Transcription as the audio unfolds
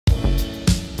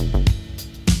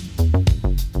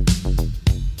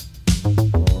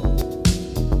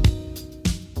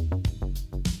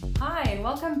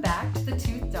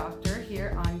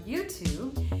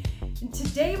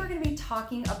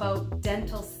talking about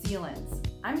dental sealants.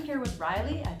 I'm here with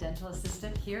Riley, a dental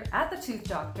assistant here at the Tooth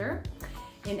Doctor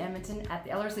in Edmonton at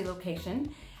the Ellerslie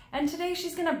location. And today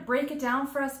she's going to break it down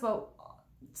for us about,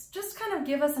 just kind of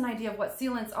give us an idea of what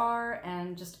sealants are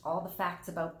and just all the facts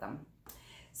about them.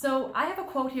 So I have a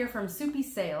quote here from Soupy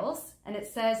Sales, and it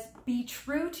says, "Be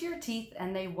true to your teeth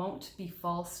and they won't be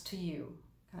false to you."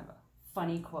 Kind of a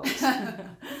funny quote.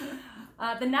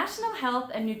 The National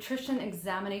Health and Nutrition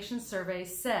Examination Survey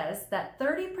says that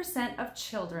 30% of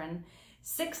children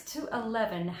 6 to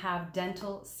 11 have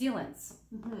dental sealants.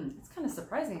 It's kind of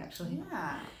surprising, actually.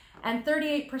 Yeah. And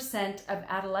 38% of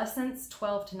adolescents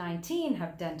 12 to 19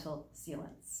 have dental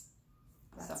sealants.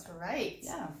 That's right.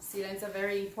 Yeah. Sealants are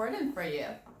very important for you.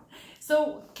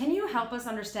 So can you help us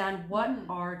understand what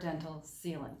are dental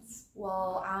sealants?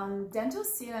 Well, dental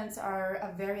sealants are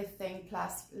a very thin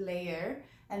plastic layer,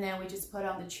 and then we just put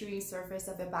on the chewing surface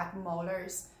of the back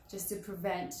molars just to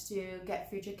prevent to get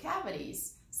future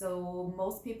cavities. So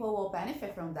most people will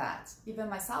benefit from that. Even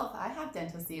myself, I have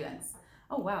dental sealants.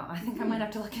 Oh wow, I think I might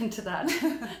have to look into that.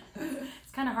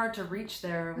 It's kind of hard to reach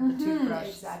there with the toothbrush,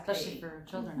 exactly. especially for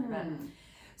children, I bet.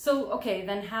 So, okay,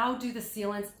 then how do the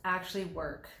sealants actually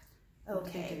work?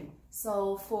 Okay,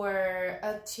 so for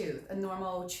a tooth, a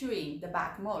normal chewing, the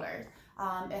back molar,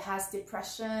 it has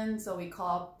depression, so we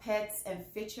call pits and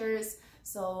fissures.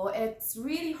 So it's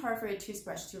really hard for a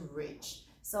toothbrush to reach.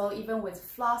 So even with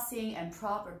flossing and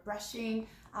proper brushing,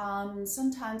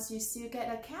 sometimes you still get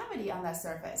a cavity on that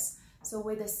surface. So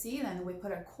with the sealant, we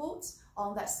put a coat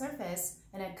on that surface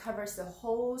and it covers the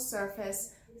whole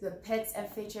surface, the pits and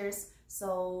fissures.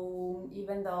 So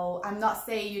even though, I'm not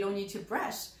saying you don't need to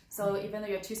brush, so even though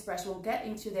your toothbrush won't get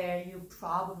into there, you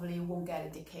probably won't get a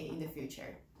decay in the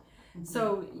future.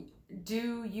 So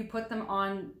do you put them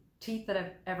on teeth that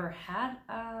have ever had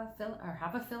a fill or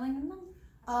have a filling in them?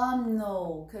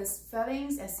 No, because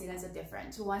fillings and sealants are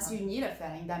different. Once you need a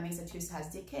filling, that means the tooth has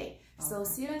decay. So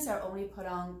sealants are only put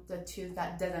on the tooth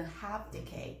that doesn't have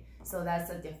decay. So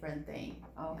that's a different thing.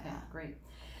 Okay, Yeah. great.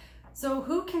 So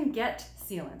who can get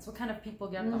sealants? What kind of people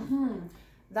get them?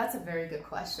 That's a very good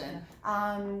question.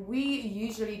 We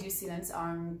usually do sealants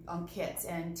on kids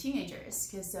and teenagers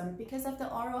because of the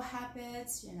oral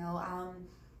habits, you know,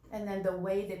 and then the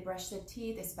way they brush their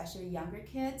teeth, especially younger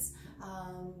kids,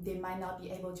 they might not be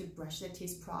able to brush their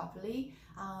teeth properly.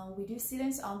 We do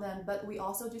sealants on them, but we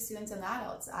also do sealants on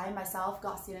adults. I myself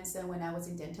got sealants done when I was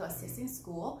in dental assisting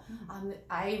school.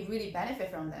 I really benefit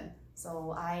from them.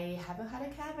 So I haven't had a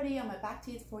cavity on my back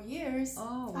teeth for years.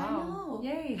 Oh, wow. I know.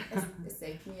 Yay. It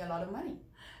saved me a lot of money.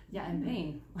 Yeah, and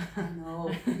pain. I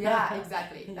know. Yeah,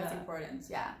 exactly. That's Yeah. important.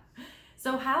 Yeah.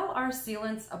 So how are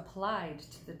sealants applied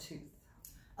to the tooth?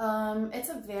 It's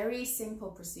a very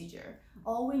simple procedure.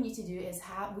 All we need to do is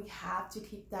we have to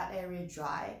keep that area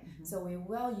dry. So we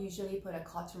will usually put a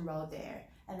cotton roll there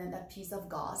and then a piece of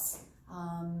gauze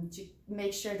to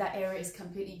make sure that area is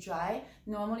completely dry.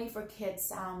 Normally for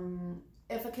kids,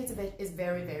 if a kid is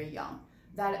very, very young,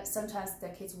 that sometimes the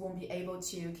kids won't be able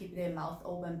to keep their mouth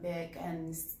open big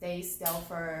and stay still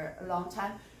for a long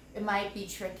time. It might be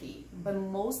tricky, but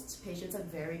most patients are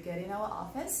very good in our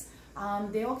office.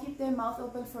 They will keep their mouth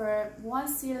open for one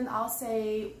sealant, I'll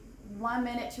say 1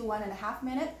 minute to 1.5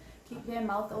 minutes. Keep their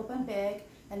mouth open big,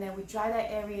 and then we dry that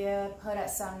area,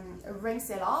 rinse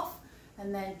it off,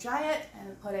 and then dry it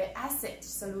and put an acid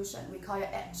solution, we call it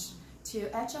etch, to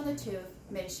etch on the tooth.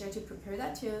 Make sure to prepare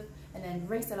that tooth, and then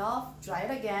rinse it off, dry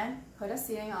it again, put a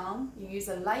sealing on. You use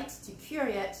a light to cure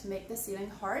it, to make the sealing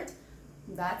hard.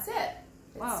 That's it.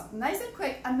 Wow. It's nice and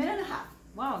quick, 1.5 minutes.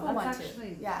 Wow,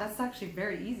 that's actually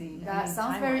very easy. That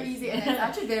sounds very easy, and it's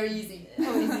actually very easy.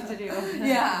 So easy to do.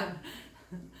 Yeah.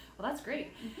 Well, that's great.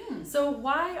 So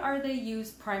why are they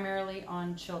used primarily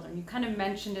on children? You kind of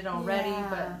mentioned it already,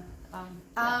 but...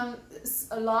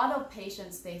 a lot of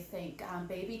patients, they think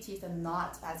baby teeth are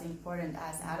not as important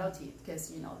as adult teeth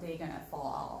because, you know, they're going to fall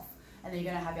off and then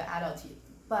you're going to have your adult teeth.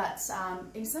 But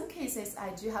in some cases, I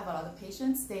do have a lot of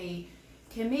patients, they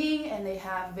come in and they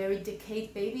have very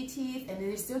decayed baby teeth and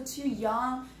they're still too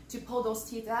young to pull those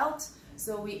teeth out.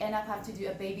 So we end up having to do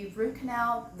a baby root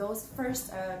canal. Those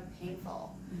first are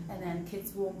painful, and then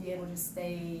kids won't be able to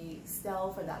stay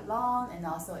still for that long, and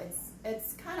also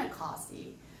it's kind of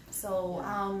costly. So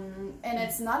and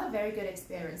it's not a very good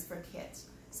experience for kids.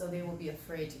 So they will be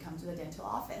afraid to come to the dental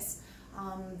office.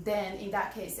 Then in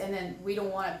that case, and then we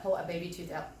don't want to pull a baby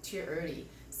tooth out too early.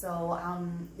 So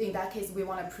in that case, we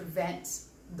want to prevent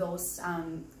those,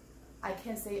 I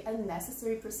can't say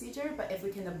unnecessary procedure, but if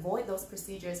we can avoid those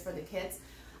procedures for the kids,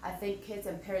 I think kids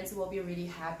and parents will be really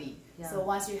happy. Yeah. So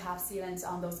once you have sealants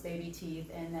on those baby teeth,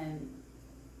 and then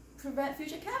prevent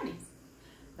future cavities.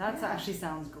 That actually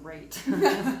sounds great. I'm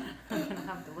gonna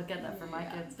have to look at that for my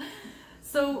kids.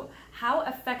 So how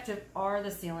effective are the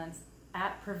sealants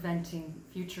at preventing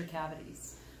future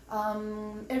cavities?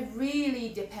 It really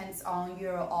depends on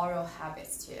your oral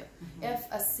habits too. If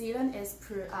a sealant is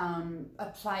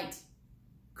applied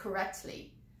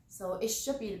correctly, so it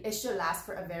should last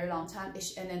for a very long time,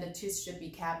 and then the tooth should be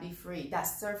cavity free. That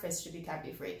surface should be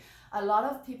cavity free. A lot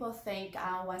of people think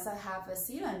once I have a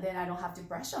sealant, then I don't have to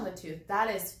brush on the tooth. That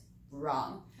is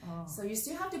wrong. So you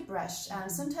still have to brush.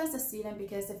 Sometimes the sealant,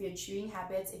 because of your chewing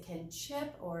habits, it can chip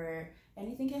or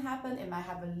anything can happen. It might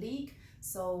have a leak.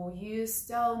 So you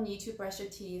still need to brush your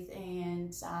teeth.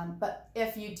 And but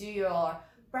if you do your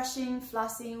brushing,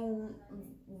 flossing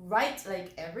right, like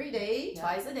every day,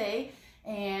 twice a day,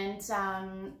 and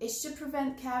it should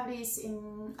prevent cavities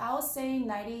in, I would say,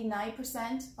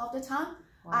 99% of the time.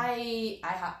 Wow. I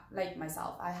have, like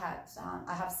myself, I have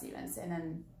sealants, and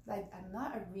then like I'm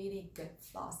not a really good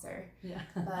flosser,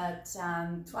 but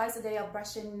twice a day of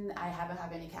brushing, I haven't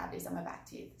had any cavities on my back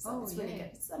teeth, so it's really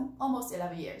good. It's almost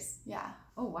 11 years.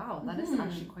 Oh wow, that is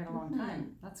actually quite a long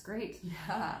time. That's great.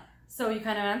 So you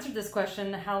kind of answered this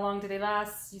question. How long do they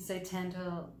last? You say 10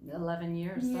 to 11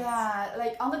 years.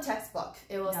 Like on the textbook,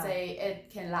 it will say it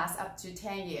can last up to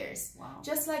 10 years. Wow.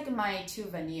 Just like my 2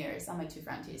 veneers on my 2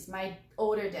 front teeth. My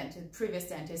older previous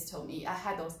dentist told me I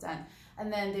had those done.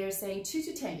 And then they're saying 2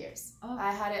 to 10 years.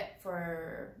 I had it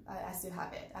for, I still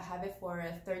have it. I have it for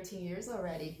 13 years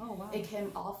already. Oh, wow. It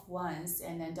came off once,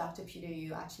 and then Dr. Peter,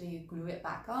 you actually glue it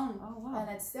back on. Oh, wow. And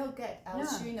it's still good. I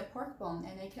was chewing a pork bone,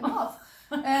 and it came off.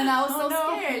 And I was so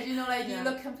scared, you know, like you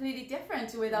look completely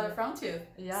different without a front tooth.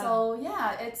 So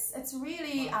yeah, it's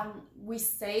really, we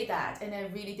say that, and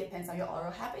it really depends on your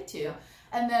oral habit too.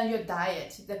 And then your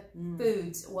diet, the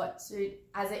food,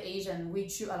 as an Asian, we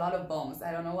chew a lot of bones.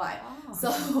 I don't know why.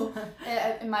 So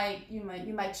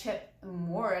you might chip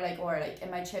more,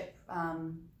 it might chip,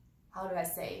 how do I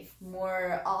say,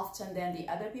 more often than the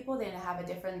other people. They have a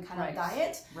different kind of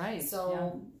diet.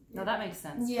 So no, that makes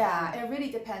sense. It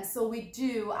really depends. So we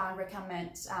do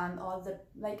recommend all the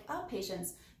our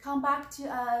patients come back to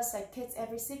us, like kids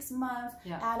every 6 months,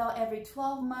 adult every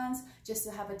 12 months, just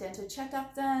to have a dental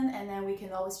checkup done, and then we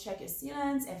can always check your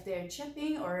sealants if they're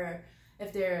chipping or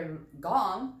if they're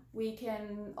gone. We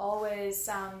can always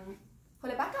put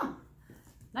it back on.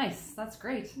 Nice, that's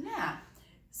great.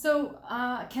 So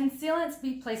can sealants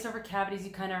be placed over cavities?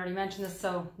 You kind of already mentioned this,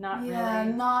 so not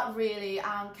really. Not really.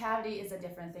 Cavity is a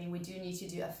different thing. We do need to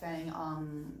do a filling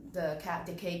on the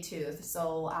decayed tooth. So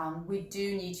we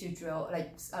do need to drill,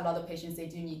 like a lot of patients, they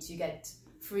do need to get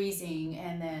freezing,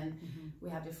 and then we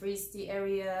have to freeze the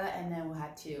area, and then we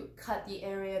have to cut the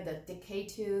area, the decayed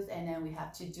tooth, and then we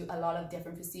have to do a lot of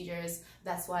different procedures.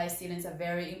 That's why sealants are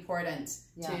very important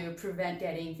to prevent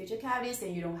getting future cavities,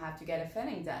 and you don't have to get a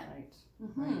filling done. Right.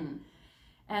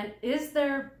 And is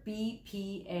there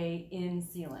BPA in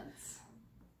sealants?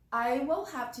 I will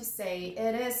have to say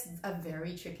it is a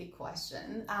very tricky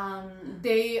question.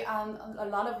 A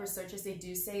lot of researchers, they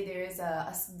do say there is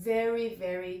a very,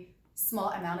 very small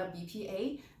amount of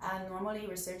BPA. Normally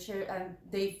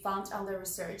they found on the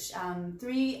research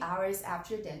 3 hours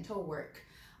after dental work,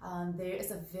 there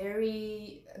is a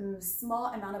very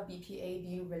small amount of BPA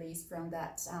being released from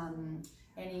that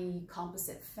any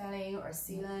composite filling or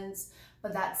sealants,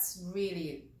 but that's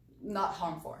really not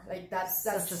harmful. Like that's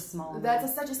such a small amount.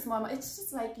 That's such a small amount. It's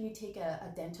just like you take a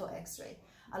dental x-ray.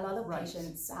 A lot of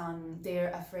patients,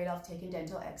 they're afraid of taking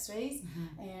dental x-rays,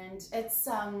 and it's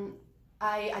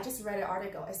I just read an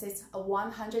article. It says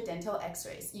 100 dental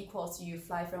x-rays equals you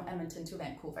fly from Edmonton to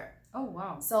Vancouver. Oh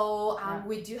wow. So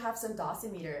we do have some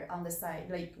dosimeter on the side,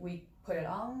 like we put it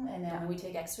on, and then when we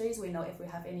take x-rays, we know if we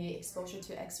have any exposure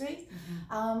to x-rays.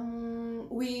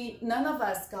 None of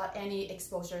us got any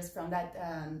exposures from that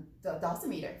the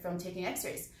dosimeter from taking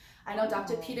x-rays. I know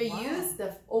Dr. Peter used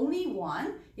the only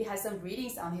one. He has some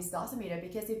readings on his dosimeter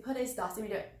because he put his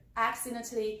dosimeter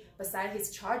accidentally beside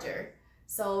his charger.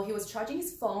 So he was charging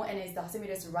his phone, and his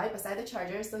dosimeter is right beside the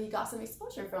charger, so he got some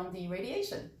exposure from the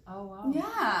radiation. Oh wow.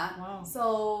 Yeah. Wow.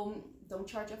 So don't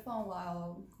charge your phone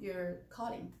while you're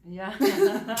calling. Yeah.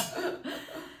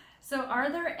 So are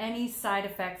there any side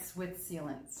effects with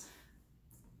sealants?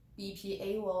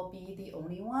 BPA will be the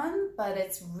only one, but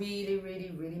it's really,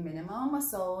 really, really minimum.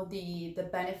 So the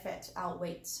benefit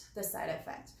outweighs the side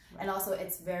effect. Right. And also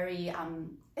it's very,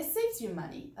 it saves you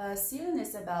money. Sealant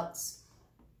is about,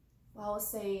 I would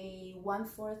say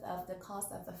 1/4 of the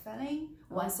cost of the filling,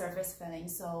 one surface filling.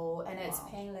 So, and it's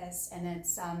painless, and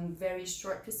it's very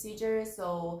short procedure.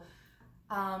 So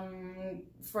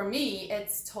for me,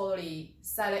 it's totally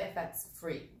side effects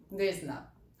free. There's none.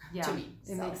 Yeah, to me.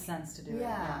 it makes sense to do it.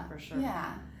 Yeah, for sure.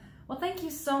 Yeah. Well, thank you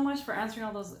so much for answering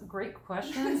all those great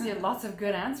questions. You had lots of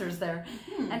good answers there.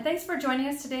 And thanks for joining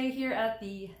us today here at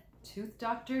the Tooth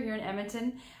Doctor here in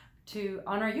Edmonton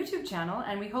on our YouTube channel.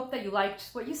 And we hope that you liked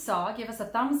what you saw. Give us a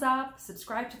thumbs up,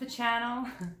 subscribe to the channel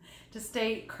to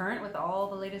stay current with all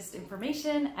the latest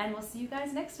information. And we'll see you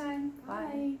guys next time.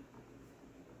 Bye. Bye.